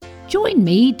Join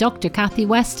me, Dr. Kathy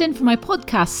Weston, for my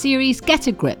podcast series Get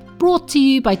a Grip, brought to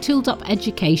you by Tooled Up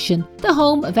Education, the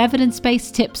home of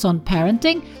evidence-based tips on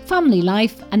parenting, family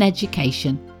life and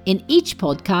education. In each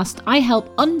podcast, I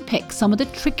help unpick some of the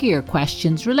trickier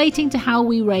questions relating to how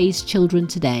we raise children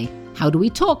today. How do we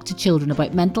talk to children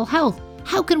about mental health?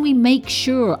 How can we make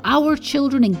sure our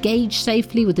children engage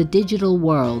safely with the digital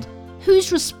world?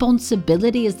 Whose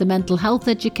responsibility is the mental health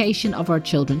education of our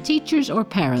children, teachers or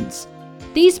parents?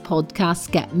 These podcasts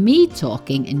get me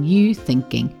talking and you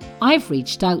thinking. I've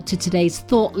reached out to today's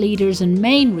thought leaders and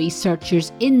main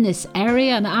researchers in this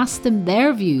area and asked them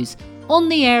their views on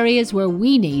the areas where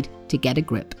we need to get a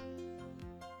grip.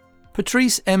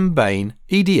 Patrice M. Bain,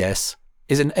 EDS,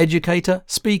 is an educator,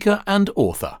 speaker and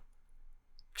author.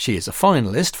 She is a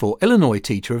finalist for Illinois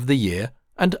Teacher of the Year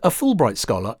and a Fulbright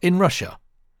Scholar in Russia.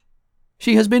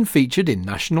 She has been featured in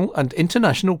national and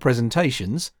international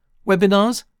presentations,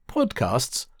 webinars,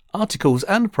 podcasts, articles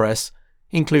and press,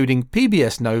 including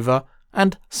PBS Nova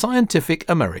and Scientific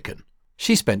American.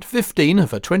 She spent 15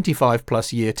 of her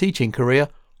 25-plus year teaching career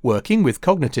working with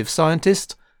cognitive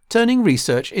scientists, turning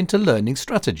research into learning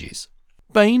strategies.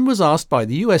 Bain was asked by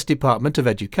the US Department of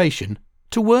Education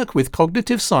to work with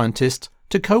cognitive scientists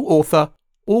to co-author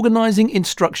Organizing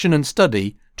Instruction and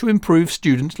Study to Improve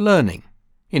Student Learning.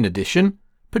 In addition,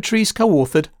 Patrice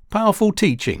co-authored Powerful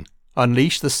Teaching,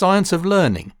 Unleash the Science of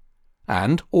Learning,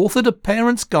 and authored A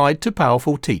Parent's Guide to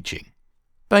Powerful Teaching.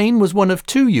 Bain was one of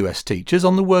 2 US teachers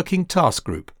on the Working Task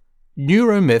Group,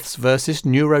 Neuromyths vs.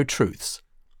 Neurotruths,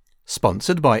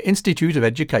 sponsored by Institute of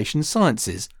Education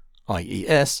Sciences,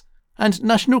 IES, and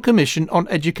National Commission on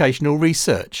Educational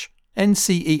Research,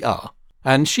 NCER,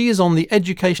 and she is on the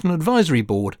Educational Advisory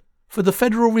Board for the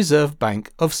Federal Reserve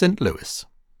Bank of St. Louis.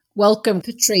 Welcome,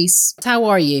 Patrice. How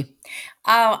are you?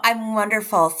 Oh, I'm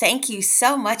wonderful. Thank you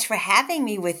so much for having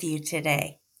me with you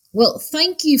today. Well,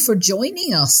 thank you for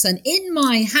joining us. And in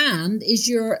my hand is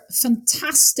your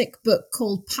fantastic book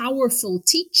called Powerful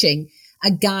Teaching, a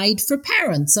guide for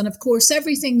parents. And of course,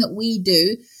 everything that we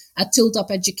do at Tooled Up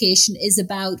Education is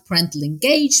about parental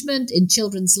engagement in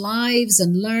children's lives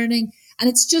and learning. And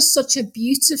it's just such a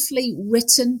beautifully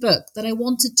written book that I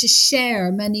wanted to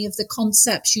share many of the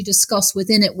concepts you discuss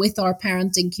within it with our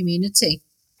parenting community.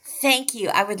 Thank you.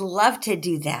 I would love to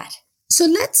do that. So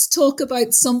let's talk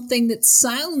about something that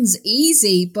sounds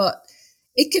easy, but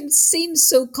it can seem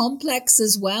so complex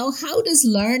as well. How does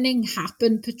learning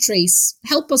happen, Patrice?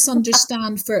 Help us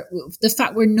understand for the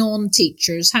fact we're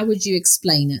non-teachers. How would you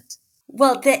explain it?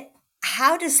 Well,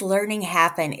 how does learning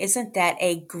happen? Isn't that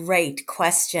a great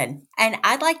question? And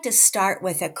I'd like to start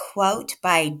with a quote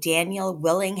by Daniel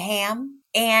Willingham.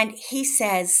 And he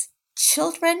says,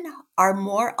 "Children are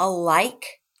more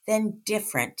alike than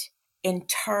different in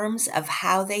terms of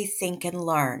how they think and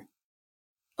learn."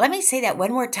 Let me say that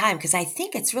one more time because I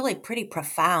think it's really pretty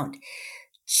profound.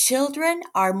 Children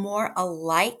are more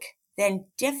alike than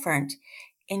different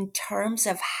in terms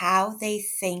of how they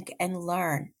think and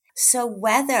learn. So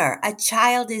whether a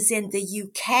child is in the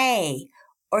UK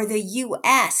or the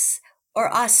US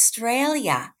or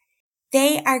Australia,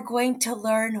 they are going to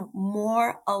learn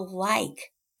more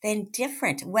alike than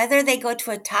different. Whether they go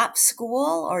to a top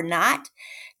school or not,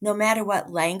 no matter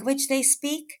what language they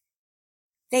speak,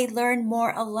 they learn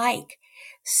more alike.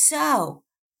 So,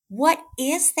 what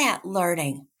is that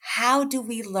learning? How do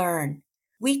we learn?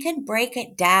 We can break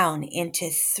it down into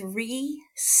 3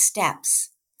 steps.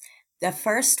 The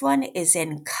first one is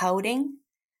encoding,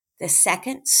 the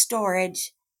second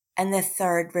storage, and the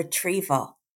third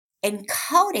retrieval.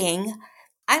 Encoding,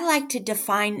 I like to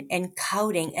define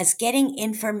encoding as getting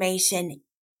information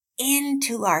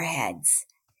into our heads.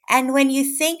 And when you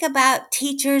think about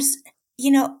teachers,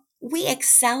 we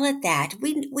excel at that.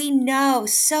 We know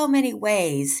so many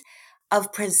ways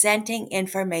of presenting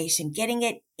information, getting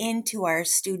it into our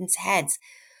students' heads.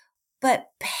 But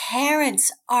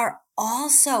parents are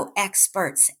also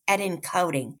experts at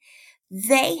encoding.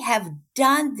 They have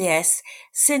done this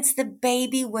since the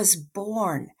baby was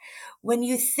born. When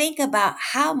you think about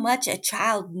how much a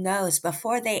child knows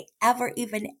before they ever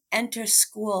even enter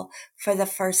school for the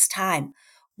first time,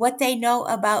 what they know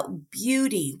about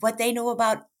beauty, what they know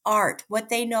about art, what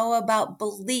they know about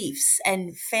beliefs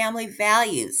and family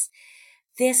values,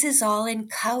 this is all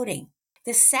encoding.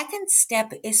 The second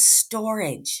step is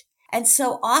storage. And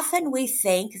so often we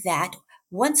think that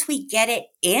once we get it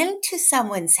into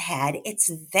someone's head, it's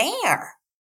there.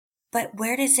 But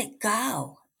where does it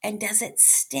go? And does it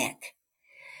stick?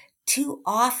 Too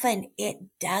often it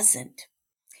doesn't.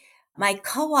 My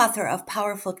co-author of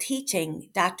Powerful Teaching,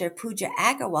 Dr. Pooja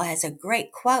Agarwal, has a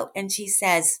great quote, and she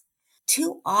says,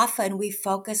 Too often we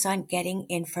focus on getting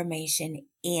information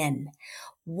in.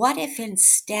 What if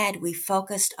instead we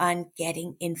focused on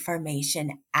getting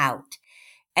information out?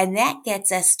 And that gets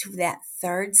us to that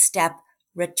third step,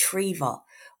 retrieval.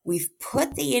 We've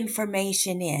put the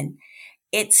information in,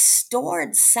 it's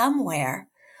stored somewhere,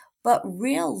 but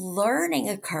real learning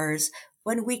occurs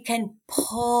when we can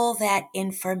pull that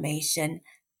information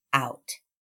out.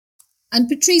 And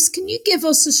Patrice, can you give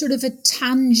us a sort of a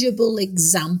tangible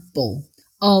example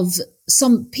of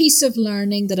some piece of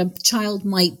learning that a child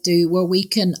might do where we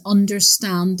can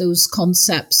understand those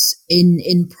concepts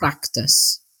in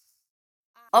practice?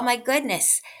 Oh my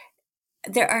goodness,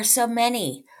 there are so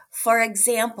many. For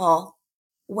example,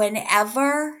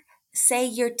 whenever, say,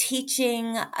 you're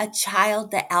teaching a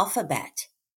child the alphabet,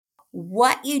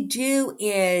 what you do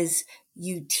is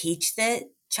you teach the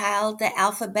child the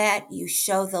alphabet, you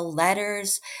show the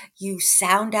letters, you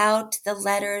sound out the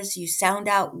letters, you sound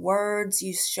out words,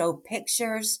 you show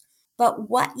pictures. But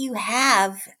what you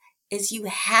have is you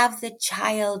have the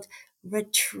child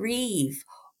retrieve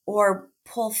or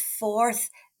pull forth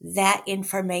that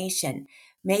information,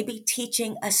 maybe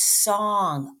teaching a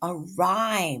song, a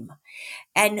rhyme.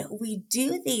 And we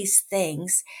do these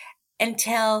things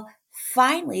until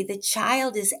finally the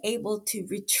child is able to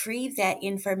retrieve that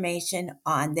information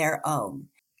on their own.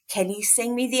 Can you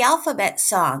sing me the alphabet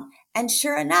song? And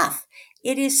sure enough,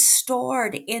 it is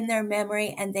stored in their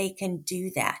memory and they can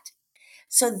do that.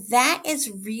 So that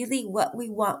is really what we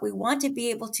want. We want to be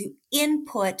able to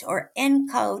input or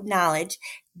encode knowledge,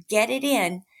 get it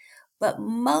in, but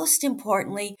most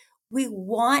importantly, we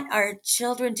want our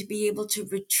children to be able to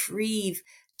retrieve,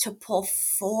 to pull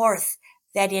forth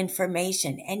that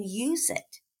information and use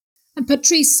it. And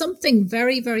Patrice, something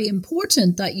very, very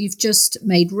important that you've just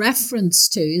made reference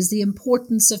to is the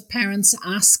importance of parents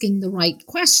asking the right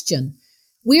question.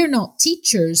 We're not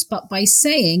teachers, but by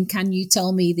saying, "Can you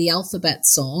tell me the alphabet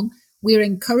song?" we're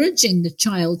encouraging the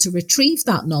child to retrieve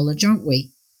that knowledge, aren't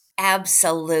we?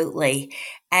 Absolutely.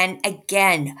 And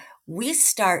again, we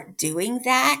start doing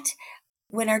that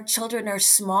when our children are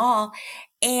small.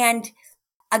 And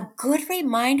a good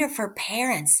reminder for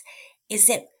parents is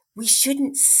that we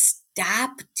shouldn't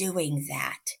stop doing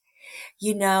that.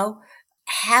 You know,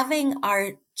 having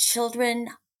our children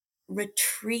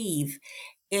retrieve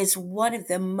is one of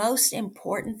the most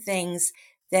important things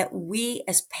that we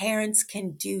as parents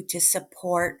can do to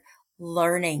support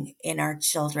learning in our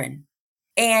children.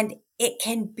 And it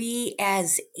can be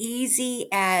as easy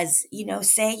as,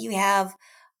 say you have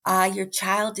your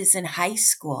child is in high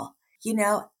school,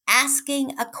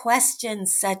 asking a question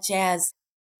such as,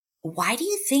 why do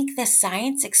you think the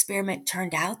science experiment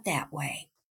turned out that way?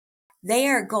 They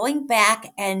are going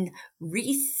back and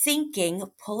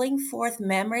rethinking, pulling forth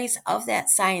memories of that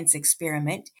science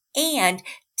experiment and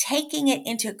taking it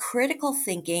into critical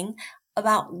thinking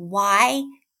about why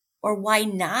or why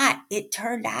not it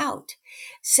turned out.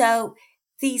 So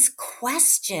these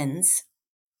questions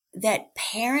that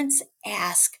parents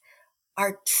ask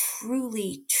are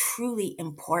truly, truly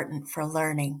important for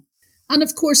learning. And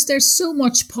of course, there's so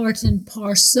much part and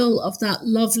parcel of that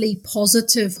lovely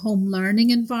positive home learning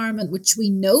environment, which we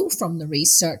know from the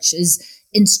research is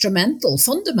instrumental,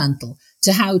 fundamental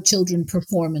to how children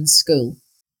perform in school.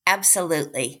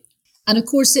 Absolutely. And of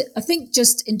course, I think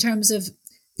just in terms of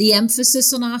the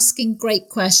emphasis on asking great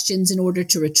questions in order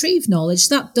to retrieve knowledge,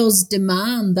 that does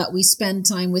demand that we spend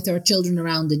time with our children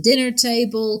around the dinner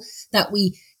table, that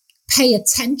we pay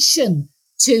attention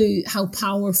to how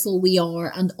powerful we are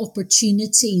and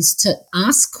opportunities to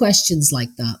ask questions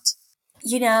like that.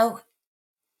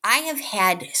 I have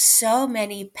had so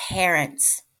many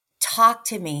parents talk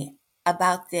to me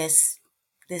about this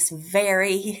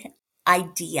very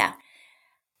idea,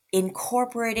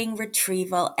 incorporating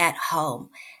retrieval at home,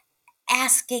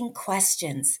 asking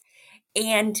questions.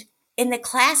 And in the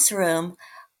classroom,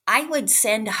 I would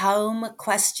send home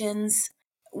questions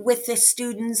with the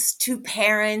students to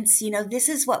parents, this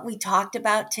is what we talked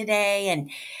about today.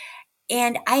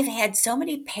 And I've had so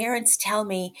many parents tell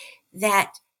me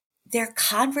that their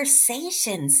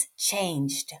conversations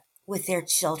changed with their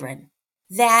children,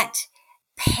 that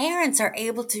parents are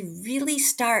able to really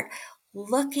start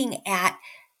looking at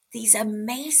these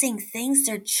amazing things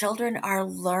their children are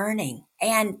learning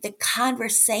and the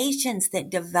conversations that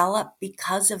develop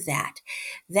because of that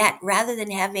rather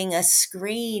than having a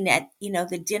screen at,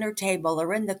 the dinner table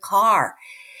or in the car,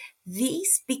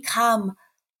 these become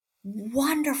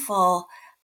wonderful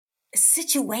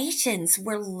situations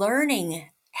where learning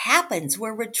happens,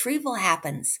 where retrieval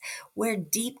happens, where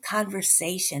deep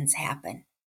conversations happen.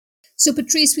 So,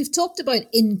 Patrice, we've talked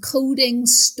about encoding,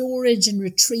 storage, and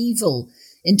retrieval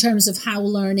in terms of how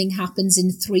learning happens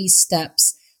in 3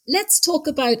 steps. Let's talk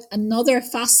about another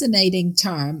fascinating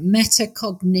term,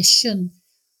 metacognition.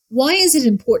 Why is it an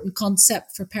important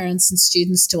concept for parents and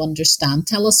students to understand?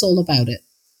 Tell us all about it.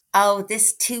 Oh,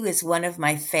 this too is one of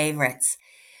my favorites.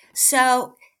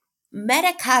 So,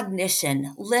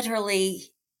 metacognition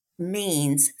literally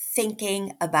means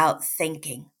thinking about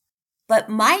thinking. But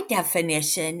my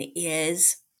definition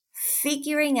is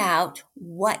figuring out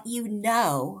what you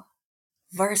know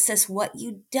versus what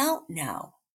you don't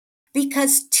know.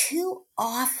 Because too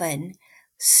often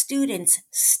students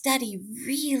study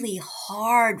really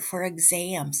hard for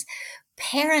exams.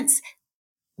 Parents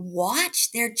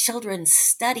watch their children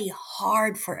study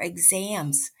hard for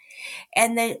exams,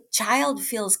 and the child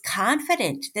feels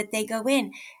confident that they go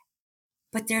in,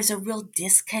 but there's a real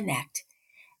disconnect,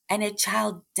 and a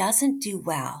child doesn't do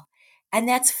well. And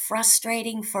that's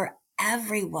frustrating for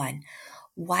everyone.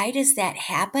 Why does that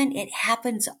happen? It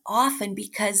happens often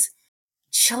because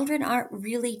children aren't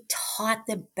really taught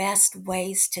the best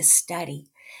ways to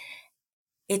study.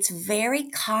 It's very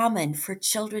common for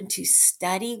children to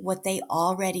study what they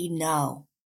already know.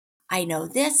 I know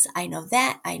this, I know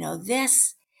that, I know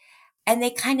this. And they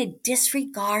kind of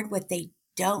disregard what they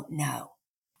don't know.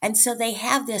 And so they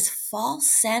have this false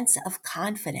sense of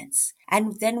confidence.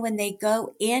 And then when they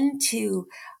go in to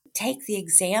take the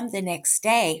exam the next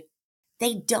day,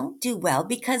 they don't do well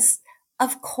because,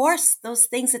 of course, those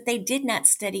things that they did not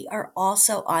study are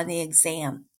also on the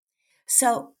exam.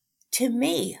 So to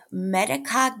me,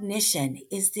 metacognition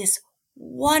is this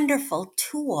wonderful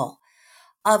tool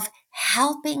of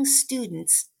helping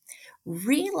students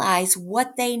realize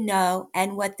what they know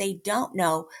and what they don't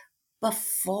know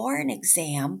before an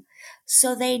exam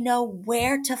so they know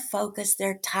where to focus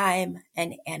their time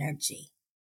and energy.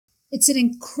 It's an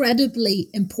incredibly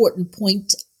important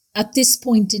point. At this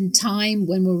point in time,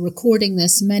 when we're recording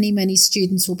this, many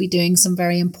students will be doing some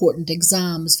very important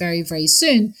exams very, very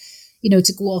soon,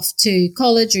 to go off to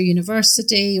college or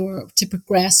university or to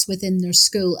progress within their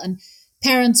school. And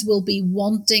parents will be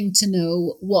wanting to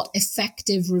know what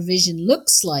effective revision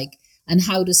looks like and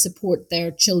how to support their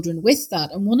children with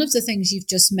that. And one of the things you've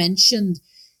just mentioned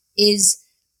is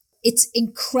it's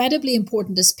incredibly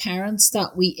important as parents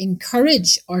that we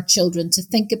encourage our children to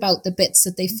think about the bits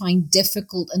that they find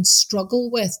difficult and struggle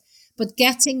with. But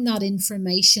getting that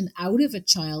information out of a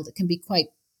child can be quite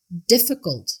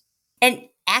difficult. And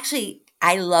actually,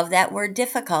 I love that word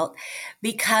difficult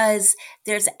because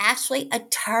there's actually a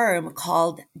term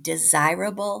called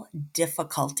desirable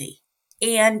difficulty.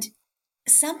 And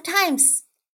sometimes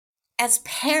as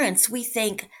parents, we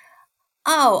think,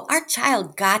 oh, our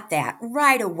child got that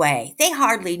right away. They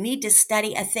hardly need to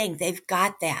study a thing. They've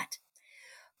got that.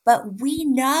 But we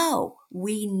know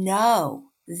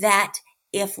that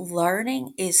if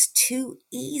learning is too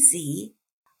easy,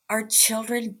 our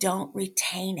children don't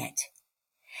retain it.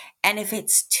 And if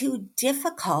it's too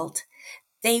difficult,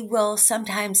 they will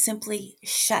sometimes simply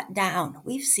shut down.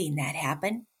 We've seen that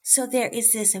happen. So there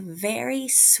is this very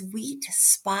sweet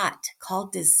spot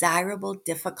called desirable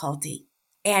difficulty.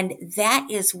 And that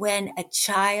is when a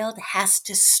child has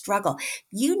to struggle.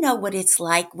 You know what it's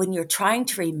like when you're trying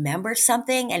to remember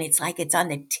something and it's like it's on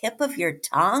the tip of your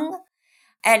tongue.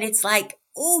 And it's like,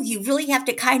 oh, you really have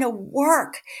to kind of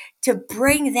work to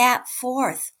bring that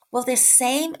forth. Well, the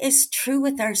same is true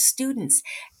with our students.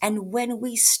 And when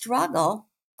we struggle,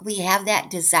 we have that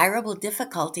desirable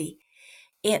difficulty.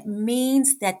 It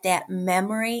means that that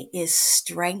memory is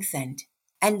strengthened.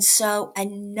 And so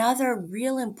another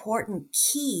real important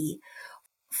key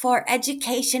for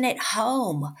education at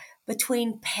home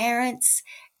between parents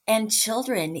and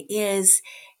children is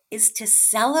to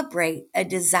celebrate a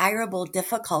desirable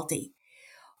difficulty.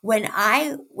 When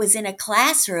I was in a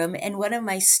classroom and one of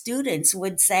my students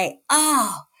would say,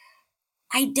 oh,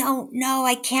 I don't know,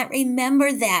 I can't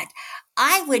remember that,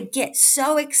 I would get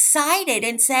so excited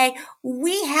and say,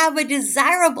 we have a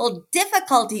desirable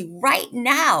difficulty right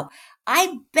now.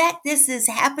 I bet this is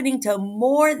happening to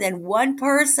more than one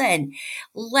person.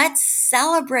 Let's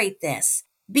celebrate this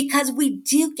because we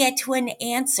do get to an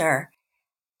answer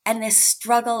and the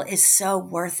struggle is so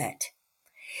worth it.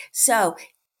 So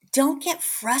don't get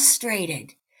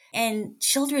frustrated. And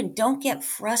children, don't get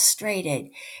frustrated.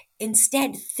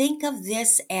 Instead, think of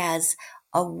this as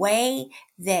a way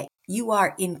that you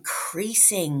are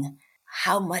increasing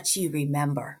how much you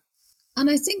remember. And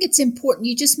I think it's important.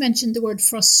 You just mentioned the word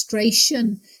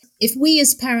frustration. If we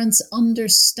as parents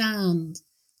understand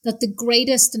that the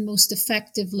greatest and most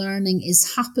effective learning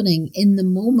is happening in the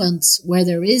moments where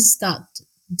there is that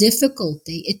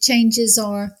difficulty, it changes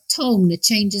our tone, it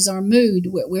changes our mood.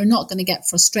 We're not going to get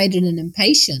frustrated and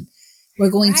impatient. We're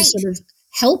going to Right. sort of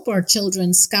help our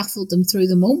children scaffold them through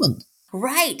the moment.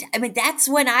 Right. I mean, that's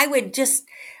when I would just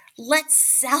let's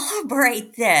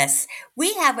celebrate this.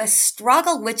 We have a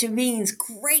struggle, which means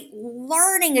great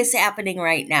learning is happening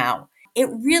right now. It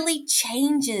really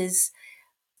changes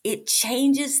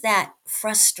that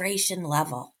frustration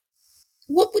level.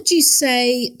 What would you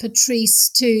say, Patrice,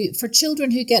 to for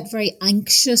children who get very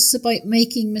anxious about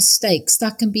making mistakes?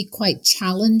 That can be quite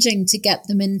challenging to get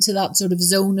them into that sort of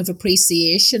zone of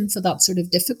appreciation for that sort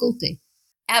of difficulty.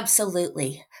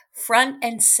 Absolutely. Front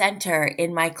and center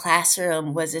in my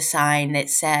classroom was a sign that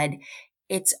said,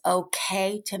 it's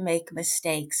okay to make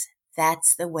mistakes.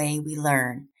 That's the way we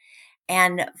learn.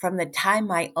 And from the time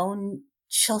my own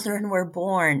children were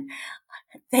born,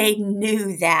 they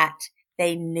knew that.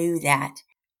 They knew that.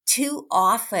 Too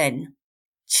often,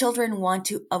 children want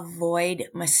to avoid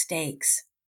mistakes,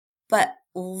 but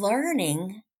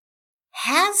learning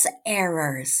has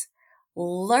errors.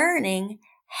 Learning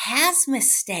has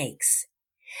mistakes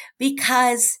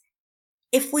because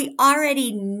if we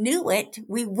already knew it,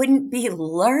 we wouldn't be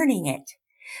learning it.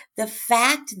 The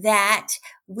fact that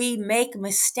we make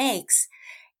mistakes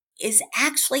is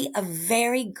actually a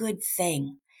very good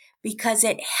thing because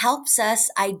it helps us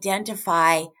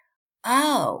identify,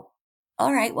 oh,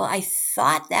 all right, well, I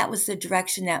thought that was the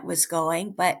direction that was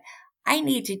going, but I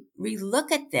need to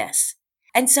relook at this.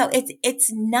 And so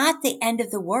it's not the end of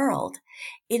the world.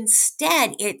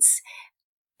 Instead, it's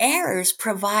errors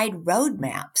provide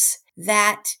roadmaps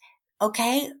that,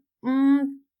 okay,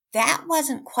 that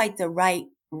wasn't quite the right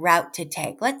route to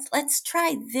take. Let's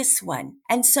try this one.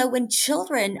 And so when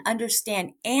children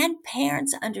understand and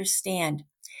parents understand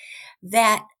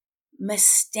that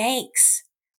mistakes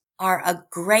are a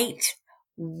great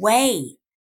way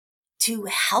to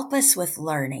help us with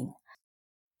learning,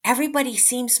 everybody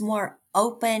seems more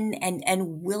open and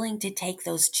willing to take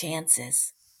those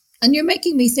chances. And you're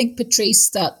making me think, Patrice,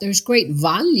 that there's great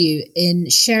value in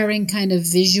sharing kind of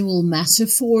visual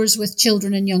metaphors with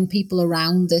children and young people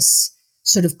around this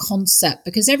sort of concept,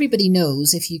 because everybody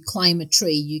knows if you climb a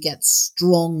tree, you get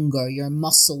stronger, your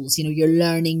muscles, you're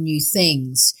learning new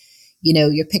things,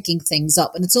 you're picking things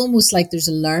up. And it's almost like there's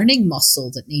a learning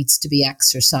muscle that needs to be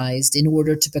exercised in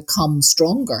order to become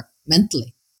stronger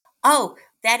mentally. Oh,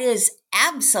 that is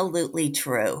absolutely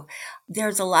true.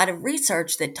 There's a lot of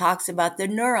research that talks about the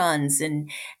neurons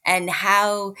and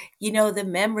how, the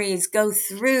memories go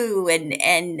through and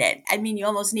I mean, you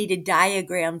almost need a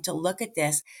diagram to look at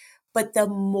this. But the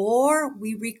more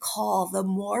we recall, the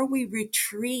more we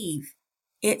retrieve,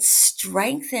 it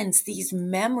strengthens these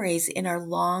memories in our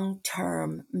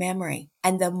long-term memory.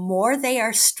 And the more they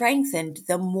are strengthened,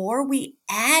 the more we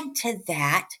add to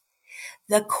that,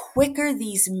 the quicker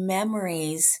these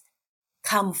memories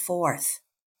come forth.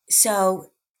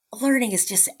 So learning is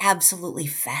just absolutely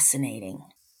fascinating.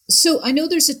 So I know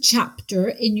there's a chapter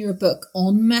in your book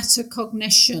on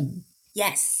metacognition.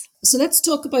 Yes. So let's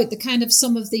talk about the kind of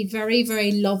some of the very,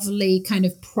 very lovely kind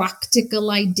of practical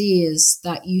ideas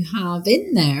that you have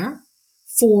in there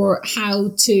for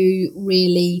how to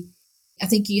really, I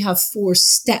think you have 4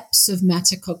 steps of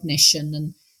metacognition,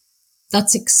 and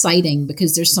that's exciting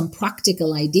because there's some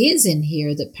practical ideas in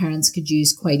here that parents could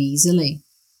use quite easily.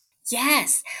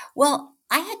 Yes. Well,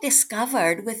 I had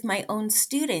discovered with my own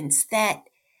students that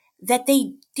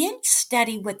they didn't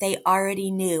study what they already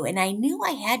knew, and I knew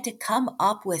I had to come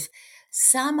up with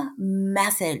some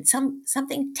method,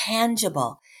 something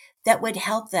tangible that would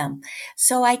help them.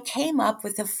 So I came up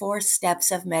with the 4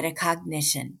 steps of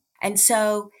metacognition. And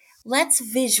so let's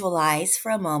visualize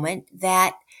for a moment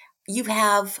that you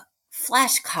have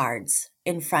flashcards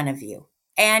in front of you.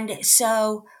 And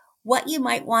so what you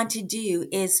might want to do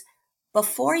is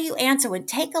before you answer one,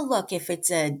 take a look if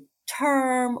it's a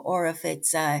term or if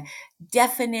it's a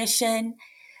definition.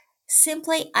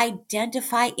 Simply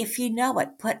identify if you know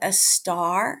it. Put a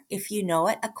star if you know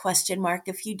it, a question mark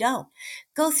if you don't.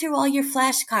 Go through all your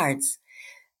flashcards.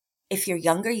 If you're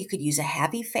younger, you could use a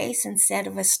happy face instead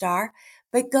of a star,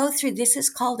 but go through. This is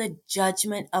called a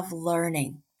judgment of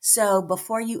learning. So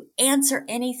before you answer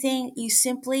anything, you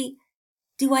simply,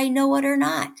 do I know it or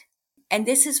not? And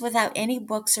this is without any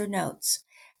books or notes.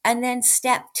 And then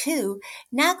step 2,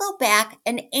 now go back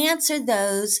and answer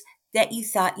those that you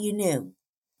thought you knew.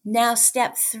 Now,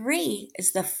 step 3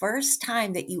 is the first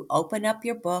time that you open up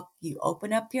your book, you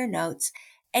open up your notes,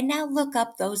 and now look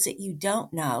up those that you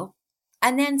don't know.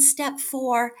 And then step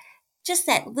 4, just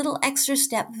that little extra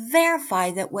step,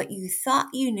 verify that what you thought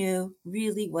you knew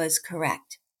really was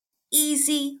correct.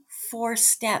 Easy 4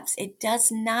 steps. It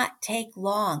does not take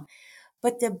long.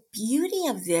 But the beauty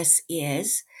of this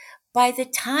is By the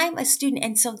time a student,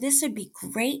 and so this would be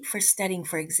great for studying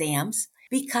for exams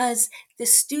because the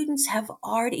students have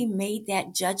already made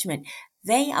that judgment.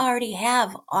 They already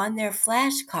have on their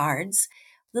flashcards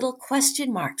little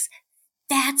question marks.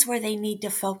 That's where they need to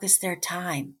focus their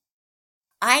time.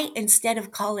 Instead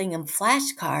of calling them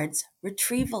flashcards,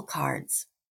 retrieval cards.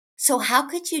 So how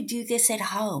could you do this at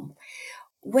home?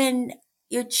 When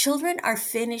your children are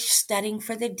finished studying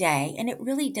for the day, and it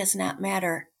really does not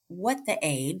matter what the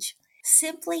age,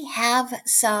 simply have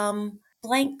some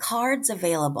blank cards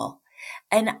available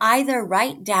and either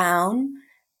write down,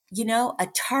 a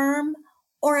term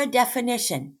or a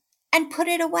definition and put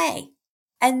it away.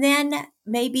 And then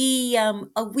maybe a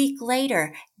week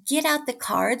later, get out the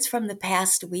cards from the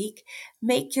past week,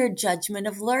 make your judgment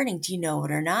of learning. Do you know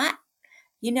it or not?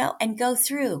 And go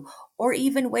through, or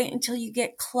even wait until you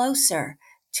get closer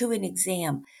to an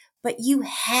exam. But you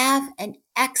have an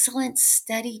excellent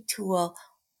study tool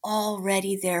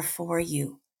already there for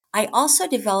you. I also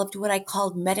developed what I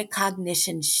called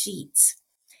metacognition sheets.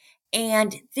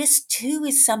 And this too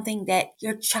is something that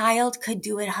your child could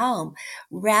do at home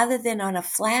rather than on a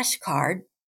flashcard.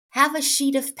 Have a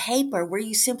sheet of paper where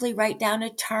you simply write down a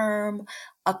term,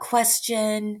 a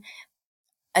question,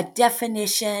 a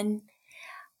definition,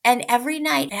 and every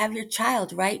night have your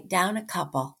child write down a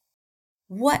couple.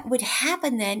 What would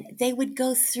happen then? They would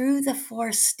go through the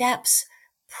 4 steps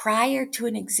prior to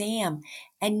an exam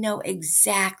and know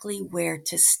exactly where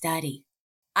to study.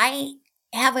 I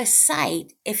have a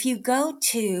site. If you go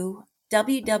to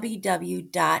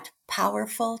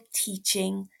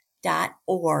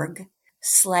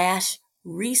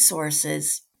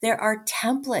www.powerfulteaching.org/resources, there are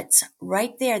templates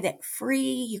right there that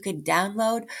free you can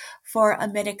download for a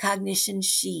metacognition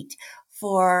sheet,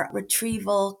 for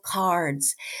retrieval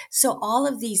cards. So all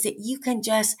of these that you can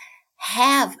just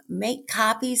make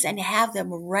copies and have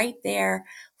them right there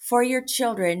for your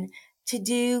children to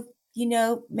do,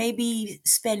 maybe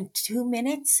spend 2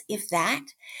 minutes, if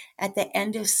that, at the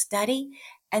end of study,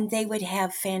 and they would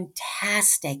have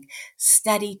fantastic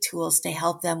study tools to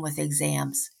help them with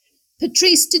exams.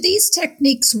 Patrice, do these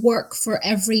techniques work for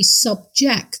every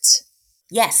subject?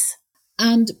 Yes.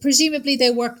 And presumably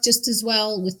they work just as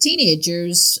well with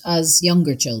teenagers as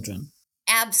younger children.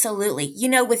 Absolutely.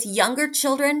 With younger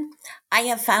children, I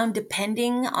have found,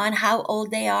 depending on how old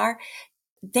they are,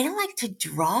 they like to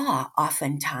draw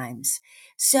oftentimes.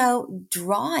 So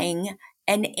drawing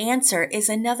an answer is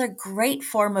another great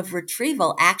form of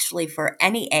retrieval, actually, for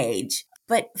any age.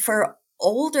 But for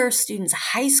older students,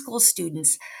 high school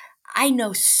students, I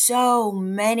know so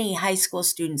many high school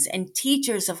students and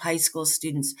teachers of high school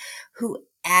students who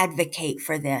advocate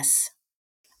for this.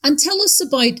 And tell us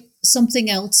about something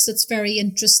else that's very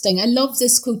interesting. I love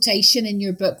this quotation in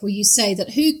your book where you say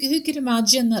that who could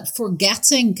imagine that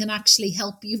forgetting can actually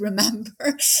help you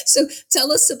remember? So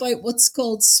tell us about what's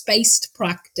called spaced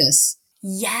practice.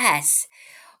 Yes.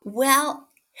 Well,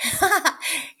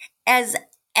 as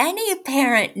any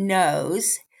parent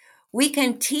knows, we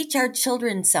can teach our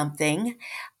children something,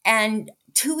 and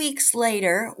 2 weeks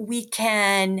later, we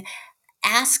can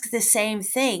ask the same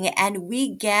thing, and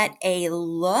we get a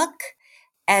look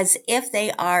as if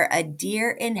they are a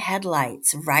deer in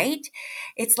headlights, right?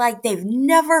 It's like they've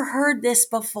never heard this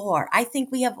before. I think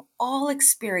we have all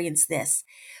experienced this.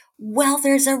 Well,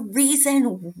 there's a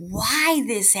reason why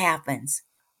this happens.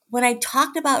 When I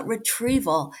talked about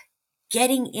retrieval,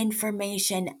 getting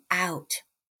information out,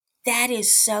 that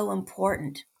is so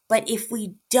important. But if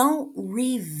we don't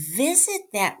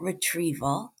revisit that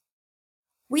retrieval,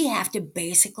 we have to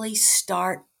basically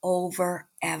start over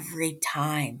every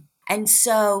time. And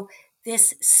so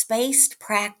this spaced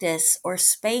practice or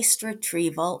spaced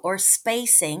retrieval or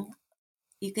spacing,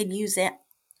 you could use it,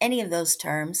 any of those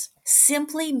terms,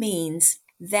 simply means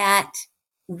that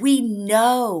we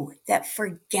know that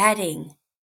forgetting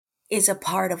is a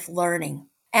part of learning,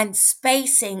 and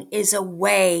spacing is a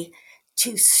way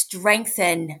to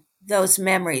strengthen those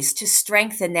memories, to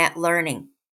strengthen that learning.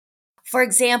 For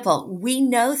example, we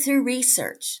know through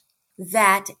research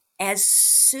that as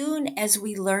soon as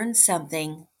we learn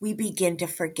something, we begin to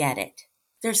forget it.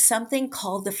 There's something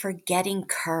called the forgetting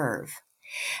curve.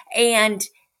 And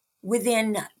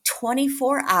within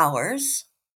 24 hours,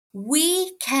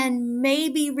 we can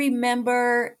maybe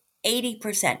remember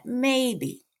 80%,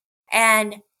 maybe.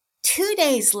 And 2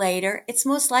 days later, it's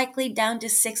most likely down to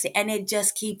 60, and it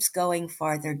just keeps going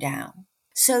farther down.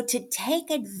 So to take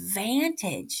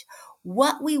advantage,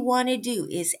 what we want to do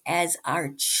is, as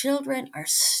our children are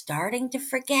starting to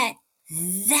forget,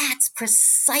 that's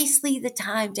precisely the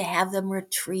time to have them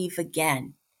retrieve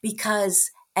again.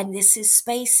 Because, and this is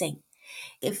spacing,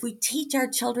 If we teach our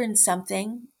children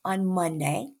something on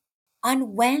Monday,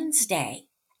 on Wednesday,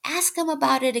 ask them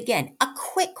about it again. A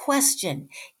quick question.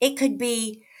 It could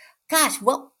be, gosh,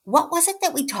 what was it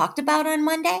that we talked about on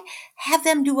Monday? Have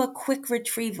them do a quick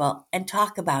retrieval and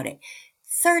talk about it.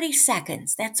 30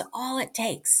 seconds. That's all it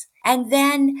takes. And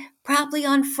then probably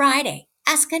on Friday,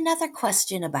 ask another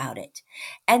question about it.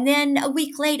 And then a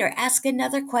week later, ask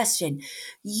another question.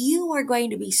 You are going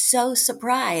to be so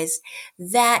surprised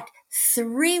that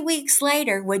 3 weeks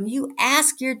later, when you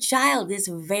ask your child this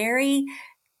very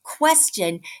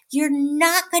question, you're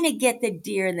not going to get the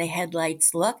deer in the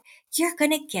headlights look. You're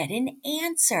going to get an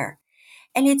answer.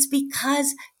 And it's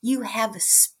because you have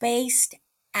spaced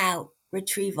out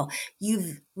retrieval.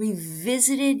 You've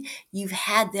revisited, you've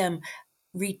had them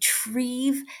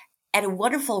retrieve at a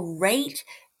wonderful rate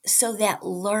so that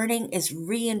learning is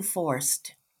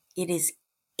reinforced. It is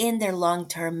in their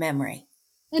long-term memory.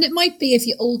 And it might be if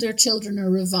your older children are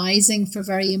revising for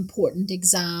very important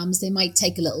exams, they might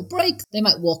take a little break. They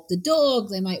might walk the dog,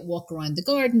 they might walk around the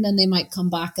garden, and they might come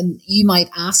back and you might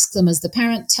ask them as the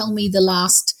parent, tell me the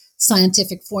last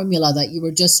scientific formula that you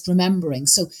were just remembering.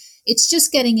 So it's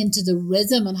just getting into the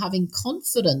rhythm and having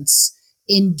confidence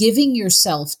in giving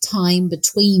yourself time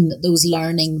between those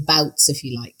learning bouts, if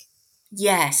you like.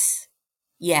 Yes,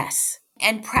 yes.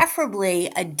 And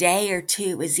preferably a day or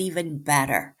two is even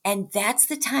better. And that's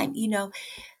the time,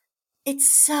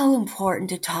 it's so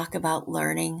important to talk about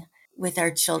learning with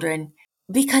our children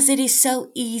because it is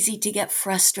so easy to get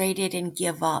frustrated and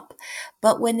give up.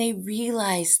 But when they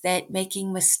realize that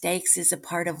making mistakes is a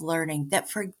part of learning, that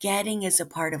forgetting is a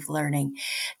part of learning,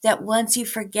 that once you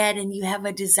forget and you have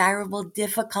a desirable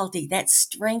difficulty, that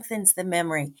strengthens the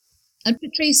memory. And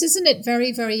Patrice, isn't it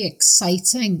very, very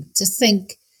exciting to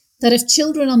think that if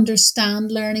children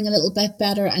understand learning a little bit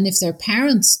better and if their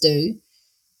parents do,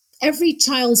 every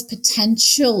child's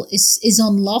potential is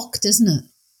unlocked, isn't it?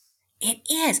 It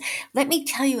is. Let me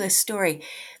tell you a story.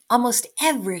 Almost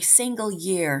every single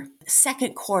year,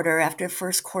 second quarter after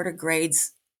first quarter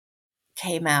grades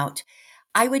came out,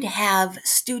 I would have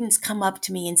students come up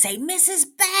to me and say, Mrs.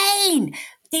 Bain,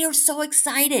 they are so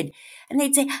excited. And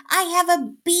they'd say, I have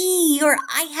a B or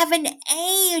I have an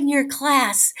A in your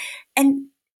class. And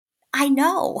I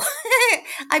know,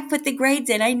 I put the grades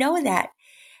in, I know that.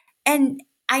 And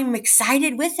I'm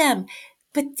excited with them.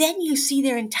 But then you see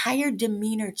their entire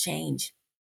demeanor change.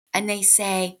 And they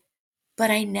say, but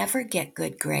I never get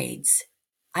good grades.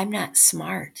 I'm not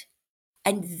smart.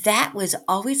 And that was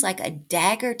always like a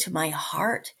dagger to my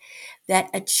heart that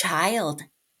a child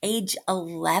age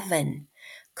 11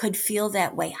 could feel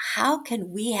that way. How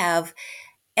can we have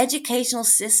educational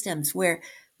systems where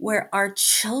our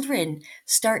children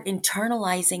start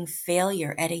internalizing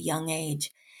failure at a young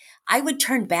age? I would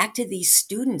turn back to these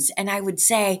students and I would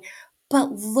say,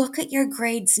 but look at your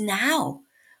grades now.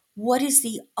 What is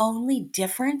the only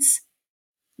difference?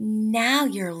 Now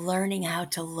you're learning how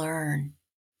to learn.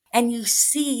 And you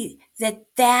see that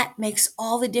that makes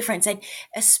all the difference. And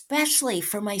especially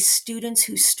for my students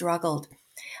who struggled,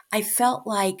 I felt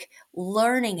like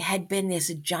learning had been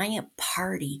this giant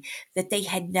party that they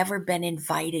had never been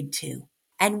invited to.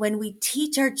 And when we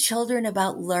teach our children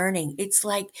about learning, it's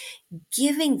like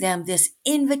giving them this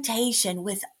invitation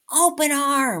with open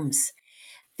arms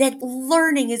that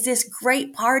learning is this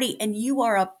great party and you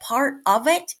are a part of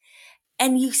it.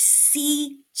 And you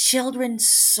see children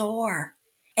soar.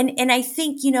 And I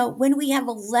think, when we have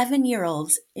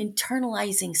 11-year-olds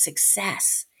internalizing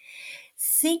success,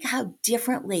 think how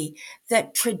differently the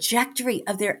trajectory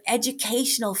of their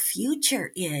educational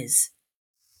future is.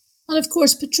 And of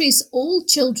course, Patrice, all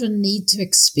children need to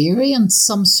experience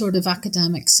some sort of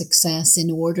academic success in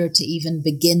order to even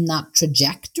begin that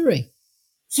trajectory.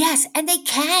 Yes, and they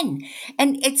can.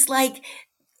 And it's like,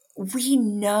 we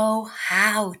know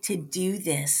how to do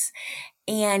this.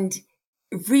 And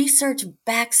research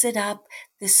backs it up.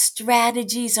 The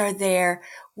strategies are there.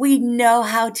 We know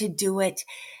how to do it.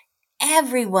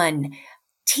 Everyone,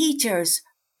 teachers,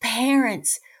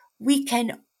 parents, we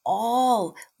can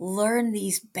all learn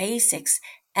these basics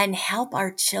and help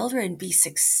our children be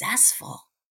successful.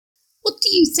 What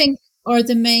do you think are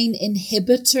the main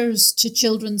inhibitors to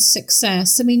children's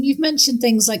success? I mean, you've mentioned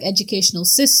things like educational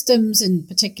systems in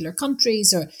particular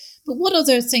countries, but what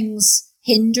other things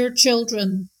hinder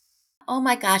children? Oh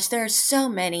my gosh, there are so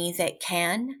many that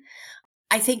can.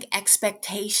 I think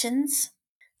expectations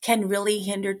can really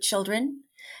hinder children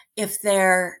if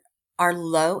there are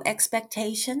low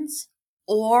expectations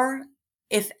or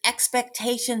if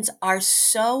expectations are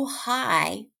so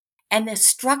high and the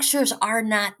structures are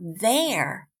not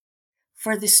there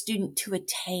for the student to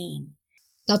attain.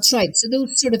 That's right. So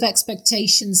those sort of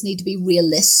expectations need to be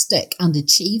realistic and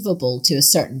achievable to a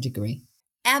certain degree.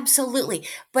 Absolutely.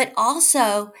 But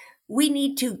also, we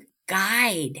need to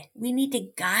we need to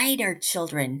guide our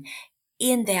children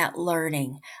in that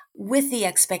learning with the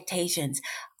expectations.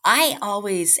 I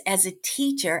always, as a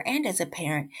teacher and as a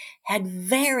parent, had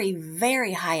very,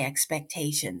 very high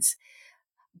expectations,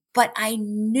 but I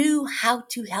knew how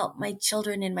to help my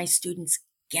children and my students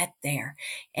get there.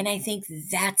 And I think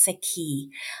that's a key.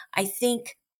 I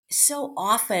think so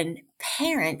often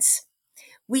parents,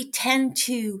 we tend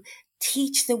to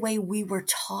teach the way we were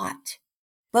taught,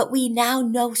 but we now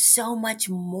know so much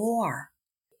more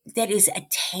that is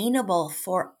attainable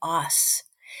for us,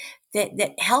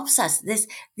 that helps us.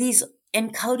 These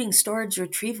encoding, storage,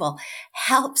 retrieval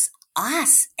helps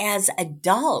us as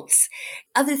adults.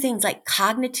 Other things like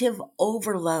cognitive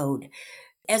overload.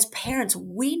 As parents,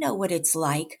 we know what it's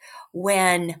like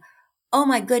when, oh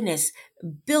my goodness,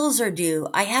 bills are due.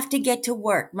 I have to get to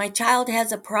work. My child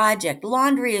has a project.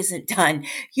 Laundry isn't done.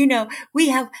 We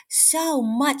have so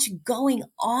much going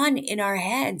on in our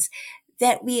heads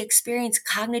that we experience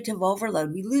cognitive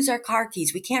overload. We lose our car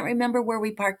keys. We can't remember where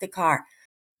we parked the car.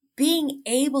 Being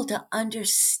able to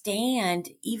understand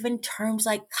even terms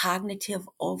like cognitive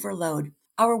overload.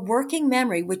 Our working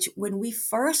memory, which when we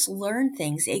first learn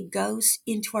things, it goes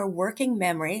into our working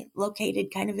memory,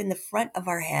 located kind of in the front of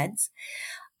our heads.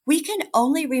 We can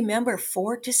only remember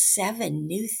 4 to 7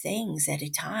 new things at a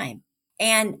time.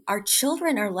 And our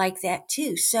children are like that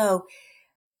too. So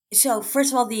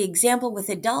first of all, the example with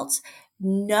adults,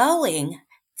 knowing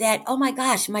that, oh my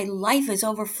gosh, my life is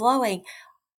overflowing.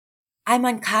 I'm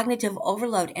on cognitive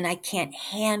overload and I can't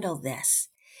handle this.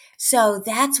 So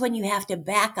that's when you have to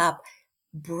back up,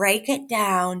 break it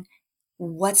down.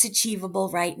 What's achievable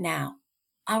right now?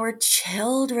 Our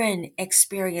children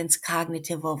experience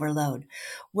cognitive overload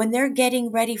when they're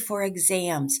getting ready for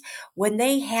exams, when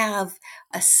they have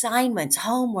assignments,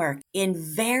 homework in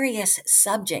various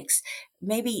subjects,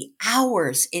 maybe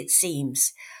hours, it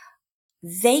seems.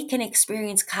 They can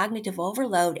experience cognitive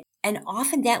overload, and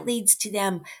often that leads to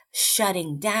them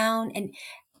shutting down,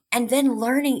 and then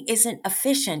learning isn't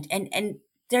efficient, and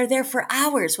they're there for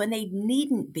hours when they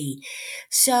needn't be.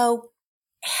 So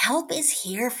help is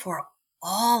here for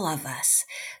all of us.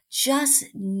 Just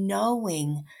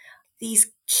knowing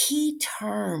these key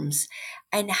terms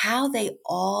and how they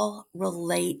all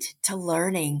relate to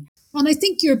learning. And I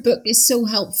think your book is so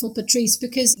helpful, Patrice,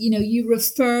 because, you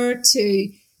refer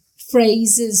to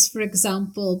phrases, for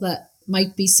example, that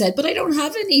might be said, but I don't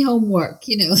have any homework.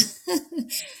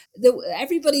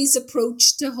 Everybody's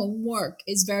approach to homework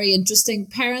is very interesting.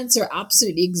 Parents are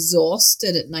absolutely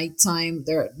exhausted at nighttime.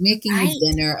 They're making you Right.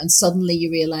 dinner, and suddenly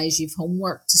you realize you've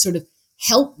homework to sort of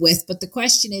help with. But the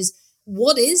question is,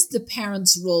 what is the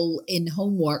parent's role in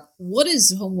homework? What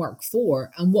is homework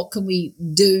for? And what can we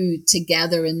do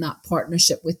together in that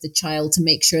partnership with the child to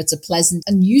make sure it's a pleasant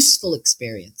and useful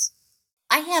experience?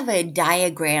 I have a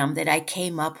diagram that I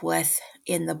came up with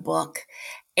in the book,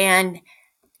 and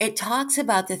it talks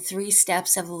about the 3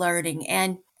 steps of learning.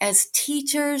 And as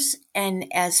teachers and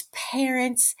as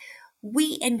parents,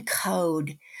 we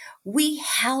encode, we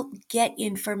help get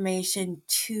information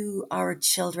to our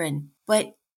children,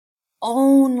 but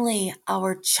only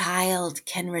our child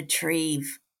can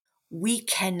retrieve. We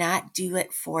cannot do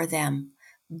it for them.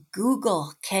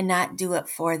 Google cannot do it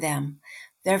for them.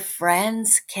 Their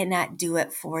friends cannot do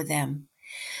it for them.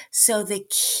 So the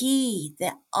key,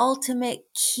 the ultimate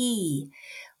key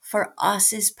for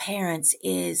us as parents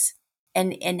is,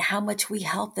 and how much we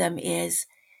help them is,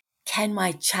 can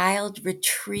my child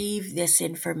retrieve this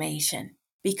information?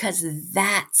 Because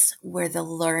that's where the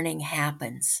learning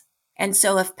happens. And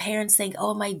so if parents think,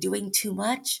 oh, am I doing too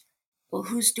much? Well,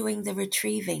 who's doing the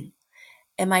retrieving?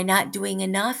 Am I not doing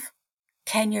enough?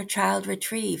 Can your child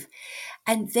retrieve?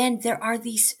 And then there are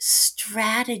these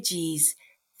strategies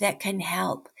that can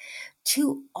help.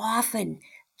 Too often,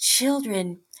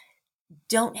 children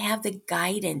don't have the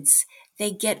guidance. They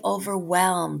get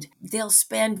overwhelmed. They'll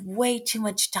spend way too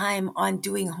much time on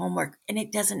doing homework, and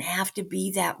it doesn't have to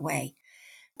be that way.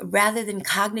 Rather than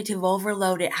cognitive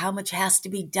overload at how much has to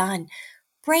be done,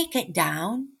 break it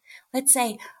down. Let's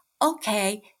say,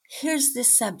 okay, here's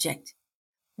this subject.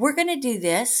 We're going to do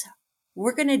this.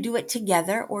 We're going to do it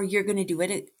together, or you're going to do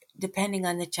it, depending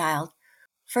on the child,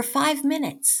 for 5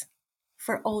 minutes.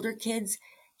 For older kids,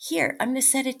 here, I'm going to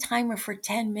set a timer for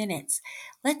 10 minutes.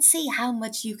 Let's see how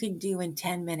much you can do in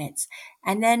 10 minutes.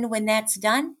 And then when that's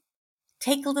done,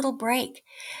 take a little break.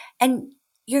 And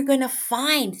you're going to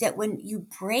find that when you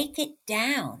break it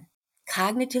down,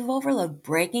 cognitive overload,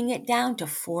 breaking it down to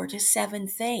 4 to 7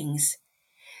 things,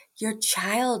 your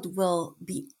child will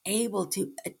be able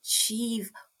to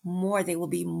achieve more. They will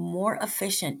be more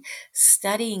efficient.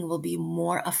 Studying will be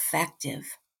more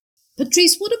effective.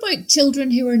 Patrice, what about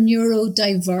children who are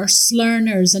neurodiverse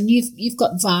learners? And you've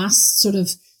got vast sort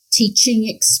of teaching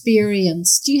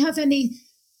experience. Do you have any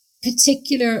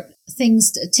particular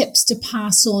things, tips to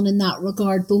pass on in that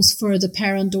regard, both for the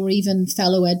parent or even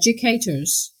fellow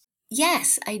educators?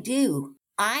 Yes, I do.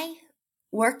 I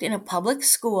worked in a public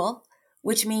school,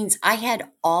 which means I had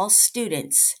all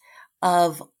students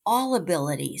of all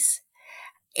abilities.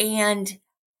 And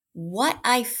what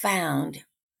I found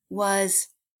was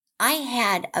I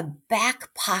had a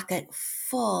back pocket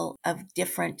full of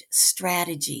different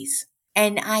strategies.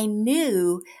 And I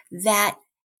knew that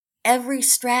every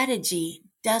strategy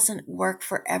doesn't work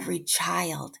for every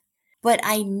child. But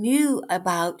I knew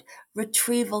about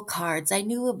retrieval cards. I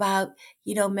knew about,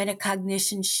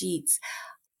 metacognition sheets,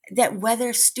 that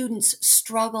whether students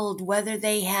struggled, whether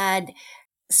they had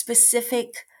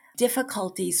specific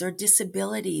difficulties or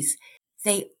disabilities,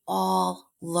 they all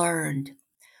learned.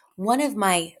 One of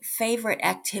my favorite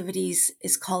activities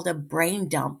is called a brain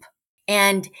dump.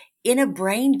 And in a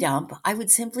brain dump, I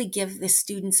would simply give the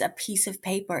students a piece of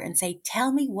paper and say,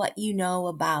 tell me what you know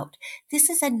about. This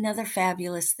is another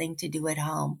fabulous thing to do at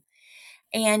home.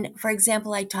 And for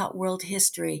example, I taught world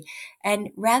history. And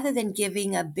rather than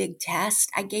giving a big test,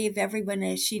 I gave everyone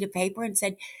a sheet of paper and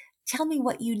said, tell me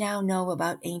what you now know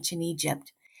about ancient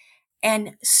Egypt.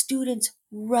 And students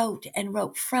wrote and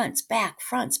wrote fronts, back.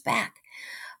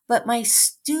 But my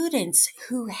students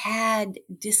who had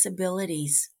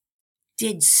disabilities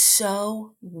did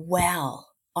so well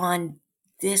on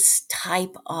this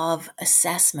type of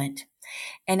assessment.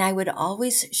 And I would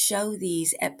always show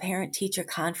these at parent-teacher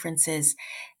conferences.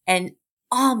 And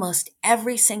almost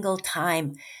every single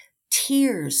time,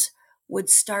 tears would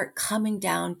start coming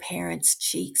down parents'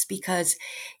 cheeks because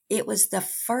it was the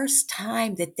first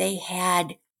time that they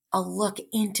had a look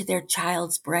into their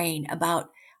child's brain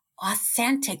about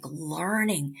authentic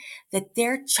learning, that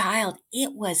their child,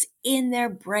 it was in their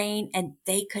brain and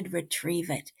they could retrieve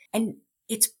it. And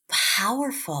it's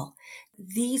powerful.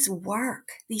 These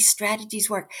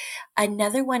strategies work.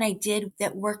 Another one I did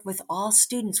that worked with all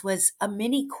students was a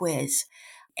mini quiz.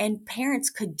 And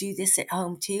parents could do this at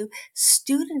home too.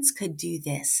 Students could do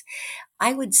this.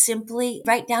 I would simply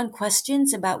write down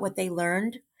questions about what they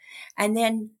learned. And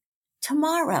then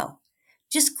tomorrow,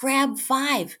 just grab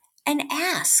 5 and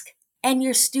ask. And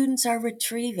your students are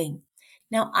retrieving.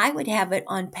 Now, I would have it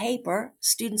on paper.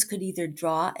 Students could either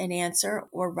draw an answer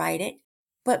or write it.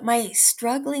 But my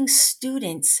struggling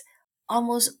students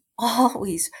almost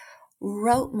always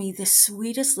wrote me the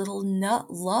sweetest little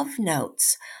love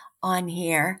notes on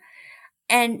here.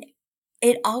 And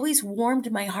it always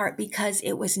warmed my heart because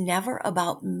it was never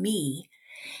about me.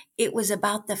 It was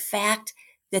about the fact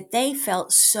that they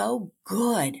felt so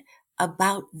good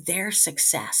about their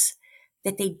success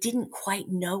that they didn't quite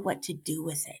know what to do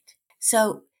with it.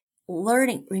 So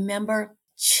learning, remember,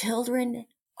 children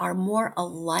are more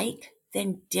alike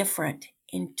than different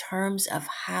in terms of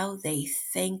how they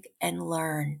think and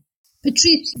learn.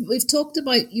 Patrice, we've talked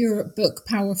about your book,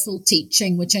 Powerful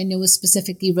Teaching, which I know is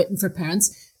specifically written for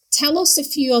parents. Tell us a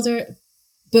few other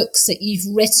books that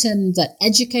you've written that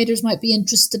educators might be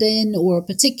interested in, or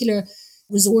particular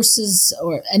resources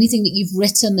or anything that you've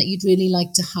written that you'd really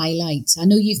like to highlight. I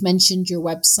know you've mentioned your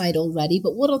website already,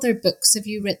 but what other books have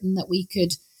you written that we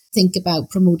could think about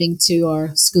promoting to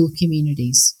our school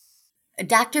communities?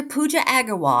 Dr. Pooja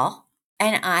Agarwal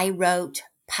and I wrote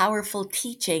Powerful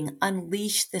Teaching,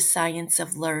 Unleash the Science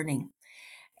of Learning.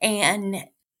 And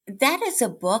that is a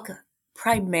book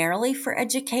primarily for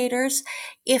educators.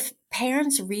 If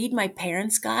parents read my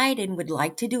parents' guide and would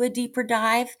like to do a deeper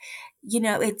dive,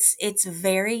 it's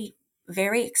very,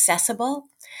 very accessible.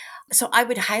 So I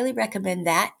would highly recommend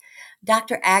that.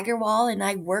 Dr. Agarwal and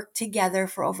I worked together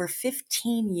for over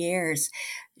 15 years.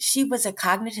 She was a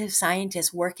cognitive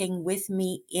scientist working with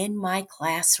me in my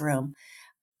classroom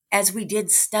as we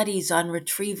did studies on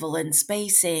retrieval and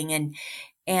spacing and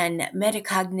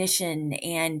metacognition.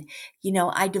 And,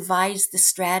 I devised the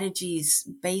strategies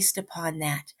based upon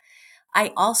that.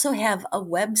 I also have a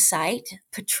website,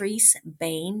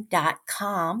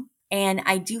 patricebain.com, and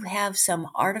I do have some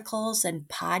articles and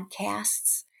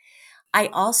podcasts. I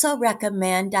also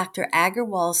recommend Dr.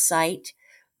 Agarwal's site,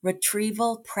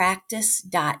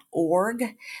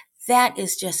 retrievalpractice.org. That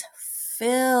is just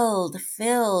filled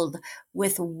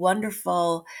with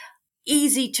wonderful,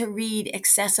 easy to read,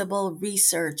 accessible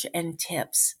research and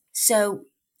tips. So,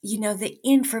 the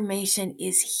information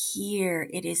is here.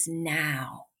 It is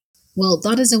now. Well,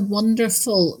 that is a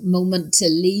wonderful moment to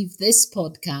leave this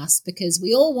podcast, because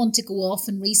we all want to go off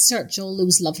and research all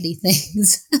those lovely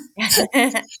things.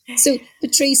 So,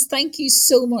 Patrice, thank you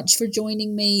so much for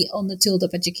joining me on the Tooled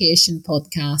Up Education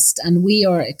podcast. And we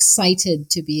are excited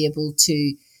to be able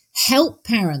to help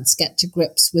parents get to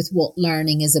grips with what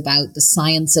learning is about, the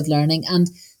science of learning, and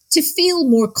to feel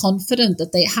more confident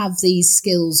that they have these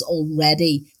skills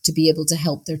already to be able to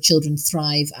help their children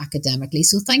thrive academically.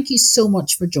 So thank you so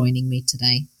much for joining me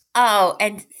today. Oh,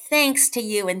 and thanks to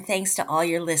you, and thanks to all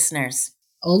your listeners.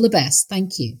 All the best.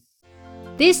 Thank you.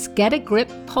 This Get a Grip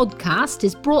podcast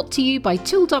is brought to you by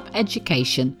Tooled Up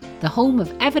Education, the home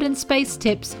of evidence-based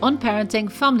tips on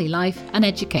parenting, family life and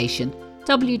education.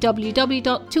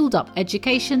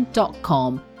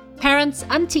 www.tooledupeducation.com. Parents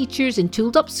and teachers in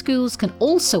Tooled Up schools can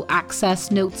also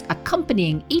access notes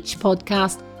accompanying each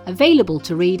podcast, available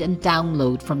to read and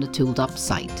download from the Tooled Up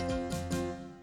site.